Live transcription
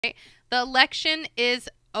The election is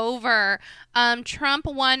over. Trump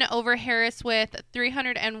won over Harris with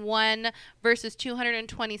 301 versus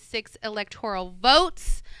 226 electoral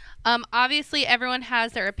votes. Obviously, everyone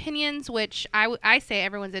has their opinions, which I say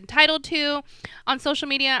everyone's entitled to. On social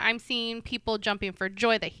media, I'm seeing people jumping for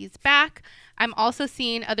joy that he's back. I'm also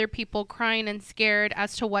seeing other people crying and scared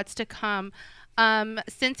as to what's to come.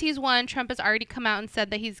 Since he's won, Trump has already come out and said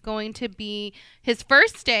that he's going to be, his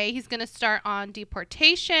first day, he's going to start on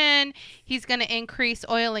deportation. He's going to increase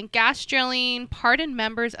oil and gas drilling, pardon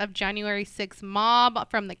members of January 6th mob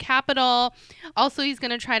from the Capitol. Also, he's going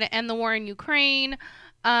to try to end the war in Ukraine.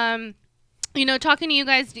 Talking to you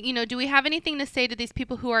guys, do we have anything to say to these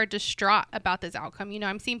people who are distraught about this outcome?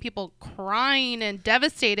 I'm seeing people crying and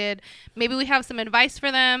devastated. Maybe we have some advice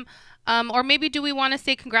for them. Or maybe do we want to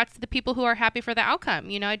say congrats to the people who are happy for the outcome?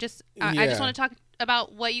 I just want to talk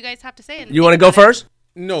about what you guys have to say. You want to go first?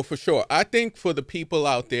 No, for sure. I think for the people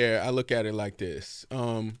out there, I look at it like this.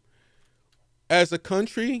 As a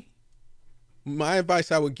country, my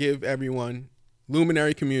advice I would give everyone,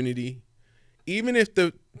 luminary community, even if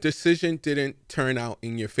the decision didn't turn out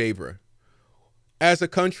in your favor, as a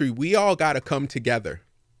country, we all got to come together.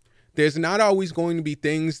 There's not always going to be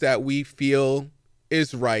things that we feel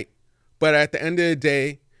is right. But at the end of the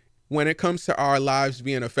day, when it comes to our lives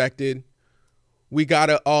being affected, we got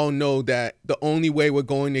to all know that the only way we're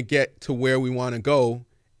going to get to where we want to go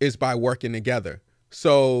is by working together.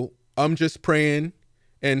 So I'm just praying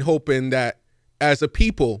and hoping that as a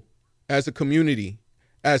people, as a community,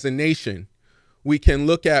 as a nation, we can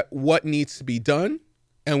look at what needs to be done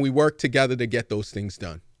and we work together to get those things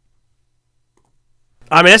done.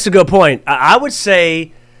 I mean, that's a good point. I would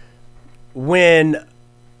say when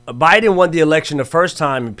Biden won the election the first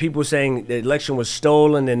time and people were saying the election was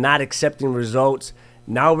stolen and not accepting results,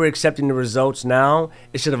 now we're accepting the results now.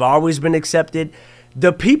 It should have always been accepted.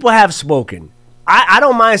 The people have spoken. I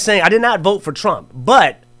don't mind saying I did not vote for Trump,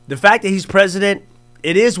 but the fact that he's president,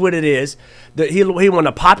 it is what it is. He won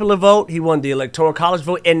a popular vote. He won the Electoral College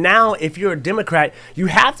vote. And now if you're a Democrat, you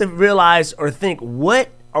have to realize or think, what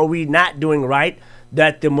are we not doing right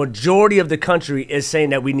that the majority of the country is saying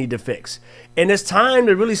that we need to fix? And it's time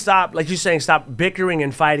to really stop, like you're saying, stop bickering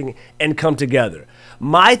and fighting and come together.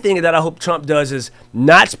 My thing that I hope Trump does is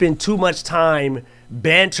not spend too much time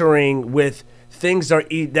bantering with things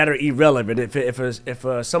that are irrelevant.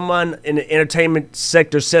 If someone in the entertainment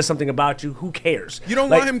sector says something about you, who cares? You don't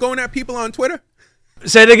want him going at people on Twitter?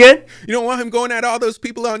 Say it again? You don't want him going at all those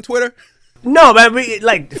people on Twitter? No, man.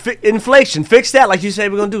 Inflation, fix that. Like you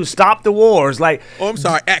said, we're gonna do. Stop the wars. Oh, I'm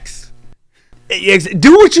sorry, X.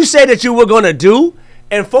 Do what you say that you were gonna do,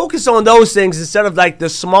 and focus on those things instead of the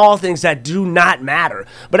small things that do not matter.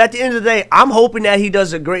 But at the end of the day, I'm hoping that he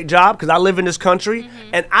does a great job because I live in this country,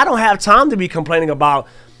 and I don't have time to be complaining about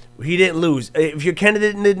he didn't lose. If your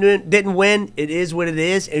candidate didn't win, it is what it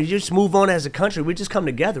is, and you just move on as a country. We just come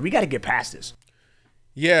together. We got to get past this.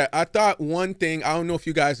 Yeah, I thought one thing, I don't know if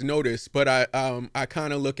you guys noticed, but I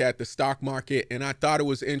kind of look at the stock market, and I thought it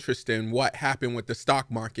was interesting what happened with the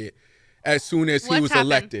stock market as soon as he was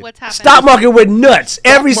elected. What's happened? Stock market went nuts.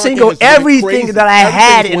 Everything that I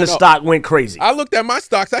had in the stock went crazy. I looked at my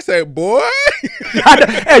stocks. I said, boy.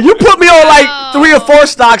 And you put me on 3 or 4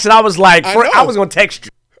 stocks, and I was like, I was going to text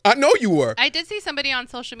you. I know you were. I did see somebody on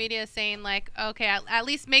social media saying okay, at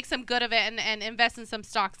least make some good of it and invest in some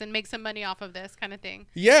stocks and make some money off of this kind of thing.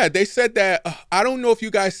 Yeah, they said that. I don't know if you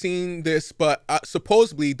guys seen this, but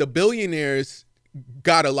supposedly the billionaires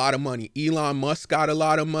got a lot of money. Elon Musk got a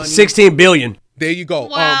lot of money. 16 billion. There you go.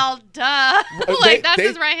 Well, duh. That's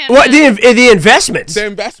his right hand. What the investments? The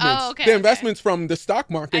investments. Oh, okay, the investments from the stock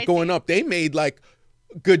market going up. They made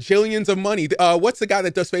gajillions of money. What's the guy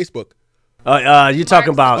that does Facebook? You're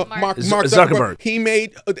talking about Mark Zuckerberg. He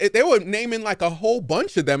made. They were naming a whole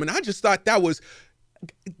bunch of them, and I just thought that was.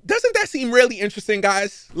 Doesn't that seem really interesting,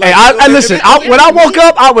 guys? Hey, I listen. When I woke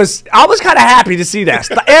up, I was kind of happy to see that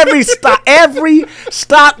every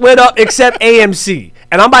stock went up except AMC,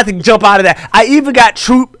 and I'm about to jump out of that. I even got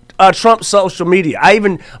Trump social media. I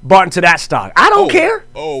even bought into that stock. I don't care.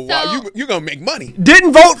 Oh wow, you're gonna make money.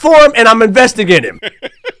 Didn't vote for him, and I'm investing in him.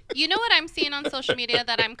 You know what I'm seeing on social media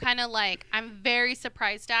that I'm kind of I'm very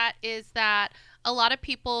surprised at is that a lot of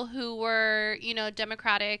people who were,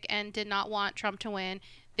 Democratic and did not want Trump to win,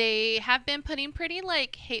 they have been putting pretty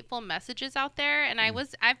hateful messages out there, and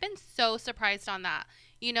I've been so surprised on that.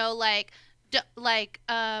 I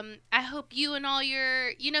hope you and all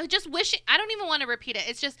your, just wishing. I don't even want to repeat it.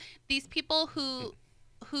 It's just these people who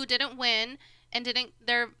didn't win and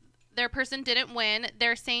their person didn't win.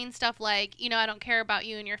 They're saying stuff like, I don't care about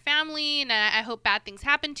you and your family, and I hope bad things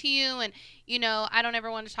happen to you, and I don't ever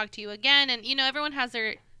want to talk to you again. And everyone has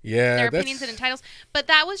their opinions and entitles, but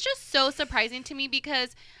that was just so surprising to me,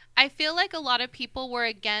 because I feel like a lot of people were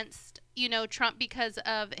against Trump because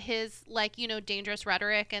of his dangerous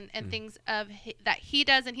rhetoric and things that he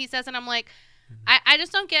does and he says, and I'm like, I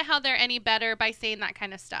just don't get how they're any better by saying that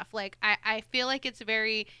kind of stuff. Like, I feel like it's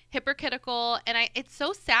very hypocritical, and it's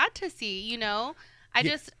so sad to see,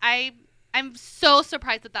 I'm so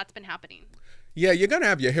surprised that that's been happening. Yeah, you're going to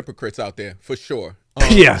have your hypocrites out there for sure.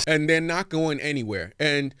 Yes. And they're not going anywhere.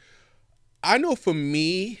 And I know for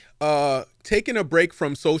me, taking a break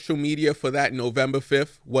from social media for that November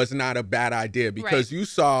 5th was not a bad idea, because you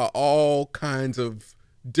saw all kinds of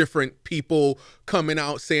different people coming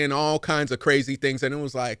out saying all kinds of crazy things. And it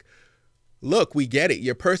was like, look, we get it.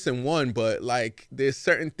 Your person won. But like, there's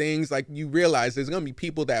certain things, like, you realize there's going to be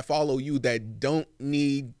people that follow you that don't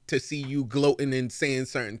need to see you gloating and saying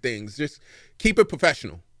certain things. Just keep it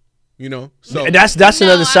professional. So that's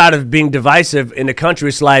another side of being divisive in the country.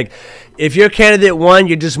 It's like, if your candidate won,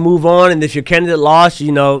 you just move on, and if your candidate lost,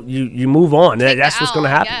 you move on. That's what's going to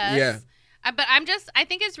happen. Yes. Yeah. But I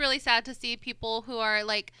think it's really sad to see people who are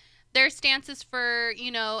like, their stance is for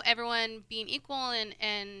everyone being equal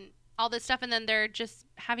and all this stuff, and then they're just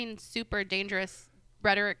having super dangerous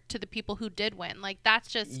rhetoric to the people who did win. Like, that's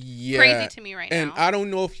just crazy to me right now. And I don't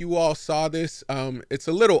know if you all saw this. It's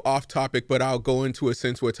a little off topic, but I'll go into it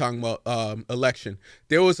since we're talking about election.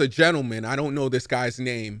 There was a gentleman, I don't know this guy's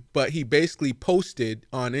name, but he basically posted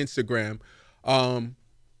on Instagram,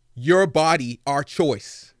 your body, our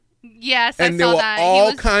choice. Yes, and I there saw were that.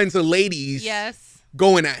 all kinds of ladies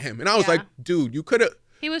going at him. And I was like, dude, you could have.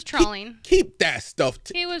 He was trolling. Keep that stuff.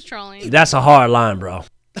 He was trolling. That's a hard line, bro.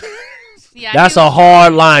 Yeah, that's a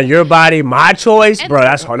hard line. Your body, my choice, bro.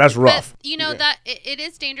 That's hard. That's rough. But, that it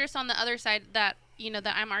is dangerous on the other side that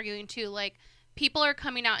that I'm arguing too. Like, people are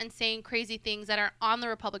coming out and saying crazy things that are on the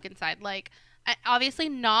Republican side. Like, obviously,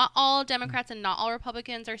 not all Democrats and not all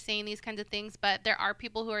Republicans are saying these kinds of things, but there are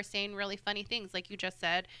people who are saying really funny things, like you just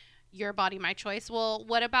said, "Your body, my choice." Well,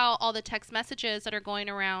 what about all the text messages that are going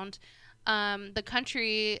around the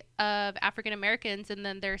country of African Americans, and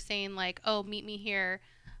then they're saying like, "Oh, meet me here."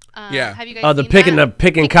 Have you guys seen that?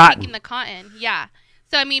 Picking cotton. The cotton. Yeah.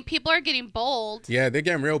 So I mean, people are getting bold. Yeah, they're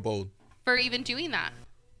getting real bold for even doing that.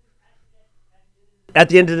 At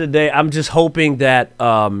the end of the day, I'm just hoping that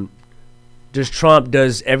just Trump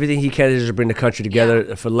does everything he can to bring the country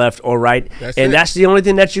together for left or right. That's the only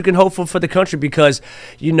thing that you can hope for the country, because,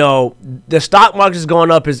 the stock market is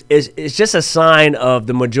going up is just a sign of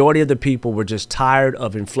the majority of the people were just tired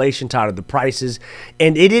of inflation, tired of the prices.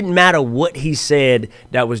 And it didn't matter what he said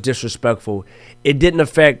that was disrespectful. It didn't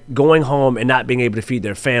affect going home and not being able to feed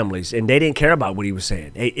their families. And they didn't care about what he was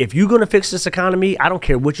saying. Hey, if you're going to fix this economy, I don't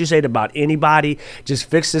care what you say about anybody. Just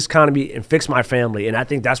fix this economy and fix my family. And I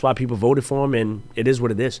think that's why people voted for him, and it is what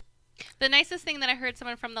it is. The nicest thing that I heard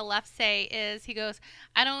someone from the left say is, he goes,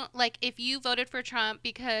 I don't, like, if you voted for Trump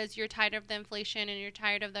because you're tired of the inflation and you're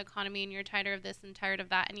tired of the economy and you're tired of this and tired of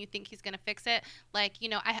that and you think he's going to fix it, like,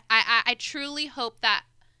 I truly hope that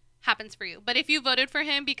happens for you. But if you voted for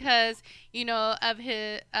him because of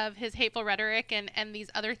his hateful rhetoric and these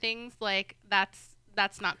other things, like,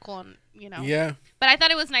 that's not cool. And yeah, but I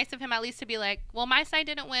thought it was nice of him at least to be like, well, my side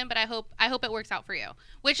didn't win, but I hope it works out for you,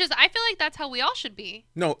 which is, I feel like that's how we all should be.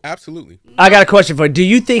 No, absolutely. I got a question for you. Do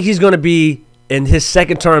you think he's going to be in his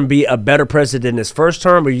second term be a better president than his first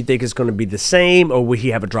term, or you think it's going to be the same, or will he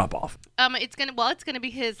have a drop off? It's gonna be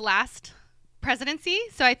his last presidency,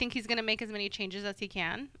 so I think he's going to make as many changes as he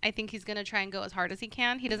can. I think he's going to try and go as hard as he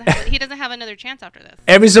can. He doesn't have another chance after this.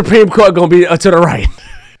 Every Supreme Court going to be to the right.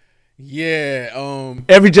 Yeah,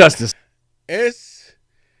 every justice. I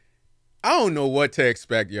don't know what to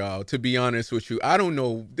expect, y'all, to be honest with you. I don't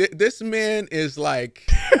know. This man is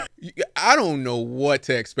like, I don't know what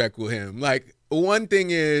to expect with him. Like, one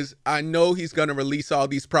thing is, I know he's going to release all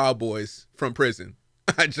these Proud Boys from prison.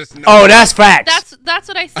 I just know. Oh, that's facts. That's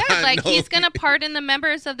what I said. Like, he's going to pardon the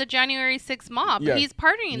members of the January 6th mob. Yes. He's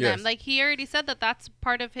pardoning Yes. them. Like, he already said that that's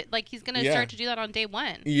part of it. Like, he's going to start to do that on day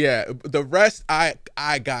one. Yeah. The rest, I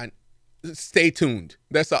got, stay tuned.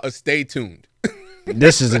 That's a stay tuned.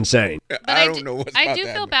 This is insane. But I don't know what's about I do to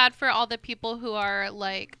feel happen. bad for all the people who are,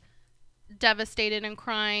 like, devastated and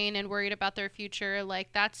crying and worried about their future. Like,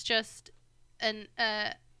 that's just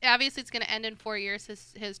obviously it's going to end in 4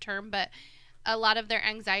 years, his term, but a lot of their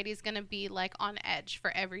anxiety is going to be like on edge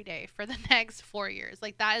for every day for the next 4 years.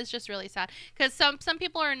 Like, that is just really sad, because some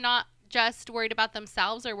people are not just worried about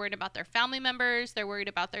themselves. They're worried about their family members. They're worried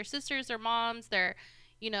about their sisters, their moms, their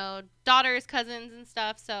daughters, cousins, and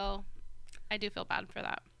stuff. So I do feel bad for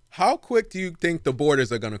that. How quick do you think the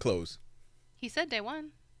borders are going to close? He said day one.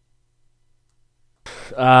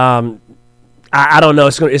 I don't know.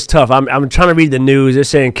 It's tough. I'm trying to read the news. They're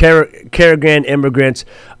saying caravan immigrants,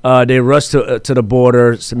 they rush to the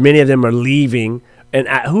border. So many of them are leaving. And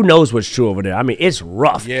who knows what's true over there? I mean, it's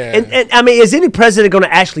rough. Yeah. And I mean, is any president going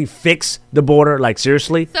to actually fix the border? Like,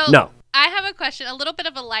 seriously? So, no. I have a question, a little bit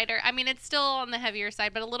of a lighter. I mean, it's still on the heavier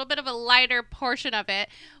side, but a little bit of a lighter portion of it.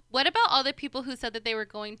 What about all the people who said that they were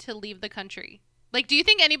going to leave the country? Like, do you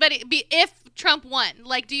think if Trump won,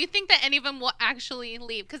 like, do you think that any of them will actually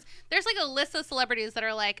leave? Because there's, like, a list of celebrities that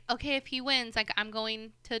are like, okay, if he wins, like, I'm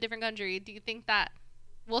going to a different country. Do you think that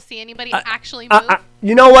we'll see anybody actually move?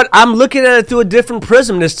 You know what? I'm looking at it through a different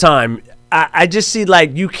prism this time. I just see,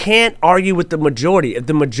 like, you can't argue with the majority. If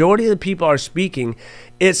the majority of the people are speaking,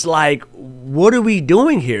 it's like, what are we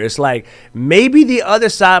doing here? It's like, maybe the other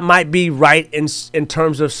side might be right in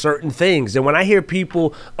terms of certain things. And when I hear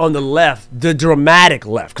people on the left, the dramatic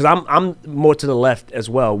left, because I'm more to the left as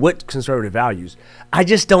well with conservative values, I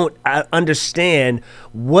just don't understand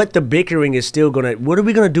what the bickering is still going to, what are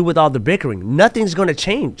we going to do with all the bickering? Nothing's going to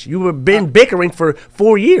change. You have been bickering for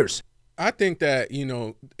 4 years. I think that,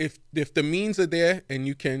 if the means are there and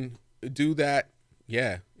you can do that,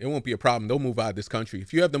 yeah, it won't be a problem. They'll move out of this country.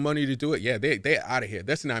 If you have the money to do it, yeah, they're out of here.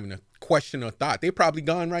 That's not even a question or thought. They're probably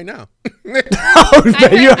gone right now. Hey,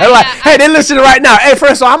 they're listening right now. Hey,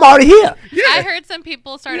 first of all, I'm already here. Yeah. I heard some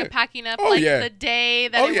people started packing up the day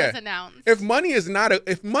that it was announced. If money is not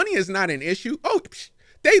an issue,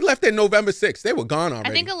 they left it November 6th. They were gone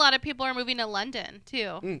already. I think a lot of people are moving to London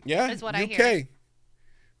too. Is what I hear. hear.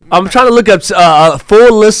 I'm trying to look up a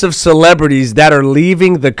full list of celebrities that are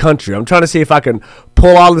leaving the country. I'm trying to see if I can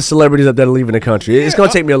pull all the celebrities that are leaving the country. It's going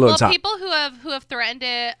to take me a little time. People who have threatened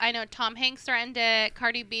it. I know Tom Hanks threatened it.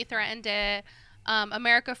 Cardi B threatened it.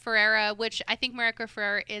 America Ferrera, which I think America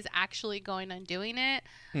Ferrera is actually going and doing it.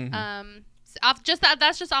 Mm-hmm.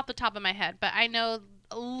 That's just off the top of my head, but I know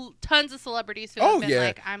tons of celebrities who have been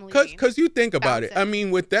like, I'm leaving. Because you think about it. I mean,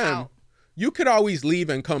 with them, you could always leave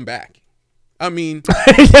and come back. I mean,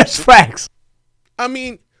 that's facts. I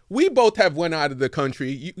mean, we both have went out of the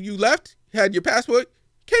country. You left, had your passport,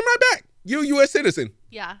 came right back. You're a U.S. citizen.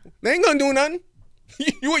 Yeah. They ain't gonna do nothing.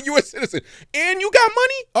 You're a U.S. citizen, and you got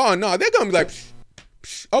money. Oh no, they're gonna be like,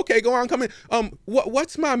 okay, go on, come in.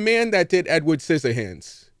 What's my man that did Edward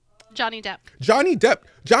Scissorhands? Johnny Depp. Johnny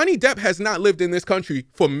Depp has not lived in this country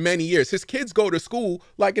for many years. His kids go to school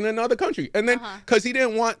like in another country, and then because he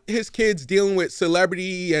didn't want his kids dealing with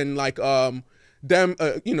celebrity and like them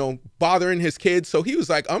bothering his kids, so he was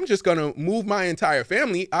like, I'm just gonna move my entire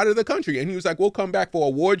family out of the country. And he was like, we'll come back for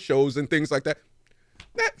award shows and things like that.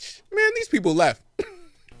 Man, these people left.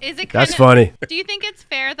 Is it That's funny. Do you think it's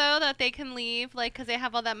fair though that they can leave, like, because they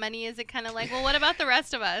have all that money? Is it kind of like, well, what about the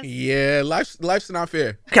rest of us? Yeah, life's not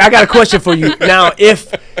fair. Okay, I got a question for you. Now,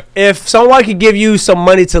 if someone could give you some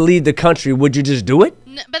money to leave the country, would you just do it?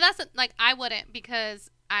 No, but that's like, I wouldn't, because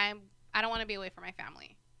I don't want to be away from my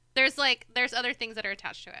family. There's other things that are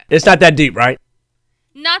attached to it. It's not that deep, right?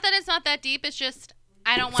 Not that it's not that deep. It's just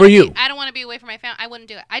I don't want for you. I don't want to be away from my family. I wouldn't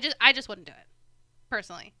do it. I just wouldn't do it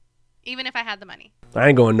personally, even if I had the money. I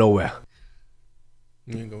ain't going nowhere.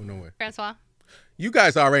 You ain't going nowhere. Francois? You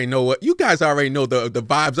guys already know the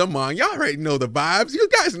vibes I'm on. Y'all already know the vibes. You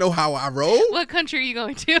guys know how I roll. What country are you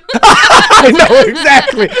going to? I know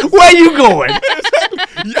exactly. Where you going?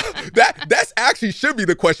 Yeah, that's actually should be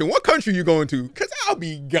the question. What country you going to? Because I'll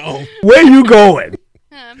be gone. Where you going?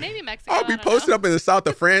 Maybe Mexico. I'll be posted up in the south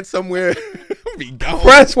of France somewhere. I'll be gone.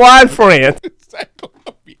 Francois, France.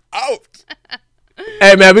 I'll be out.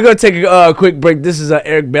 Hey, man, we're going to take a quick break. This is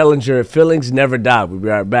Eric Bellinger. Feelings Never Die. We'll be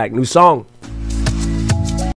right back. New song.